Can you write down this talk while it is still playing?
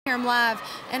hear them live,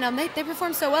 and they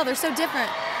perform so well. They're so different.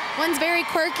 One's very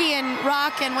quirky and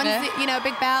rock, and one's you know, a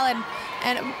big ballad.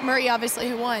 And Murray, obviously,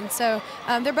 who won. So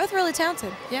they're both really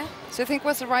talented. Yeah. So you think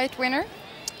was the right winner?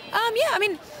 Yeah. I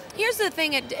mean, here's the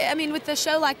thing. I mean, with the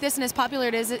show like this and as popular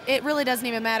it is, it really doesn't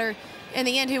even matter in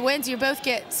the end who wins. You both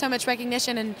get so much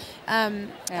recognition, and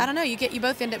I don't know. You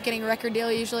both end up getting a record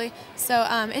deal usually. So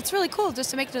it's really cool just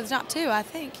to make it to the top two, I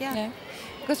think. Yeah.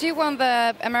 Because you won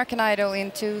the American Idol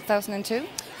in 2002.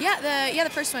 Yeah. The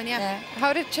first one. Yeah.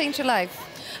 How did it change your life?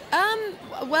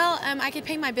 Well, I could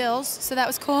pay my bills, so that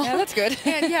was cool. Yeah, that's good.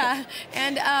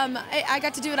 and I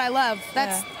got to do what I love.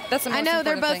 That's the most I know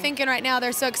they're both thing. thinking right now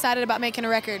they're so excited about making a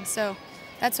record, so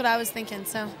that's what I was thinking.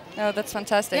 So. Oh, that's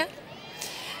fantastic. Yeah.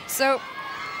 So,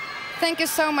 thank you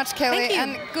so much, Kelly, thank you.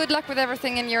 and good luck with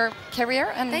everything in your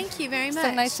career. And thank you very much.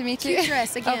 So nice to meet you. Cute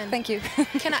dress again. Oh, thank you.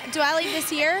 Do I leave this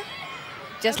here?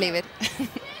 Just leave it.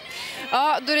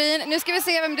 Ja, Doreen, nu ska vi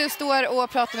se vem du står och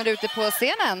pratar med ute på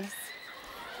scenen.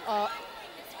 Ja,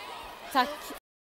 tack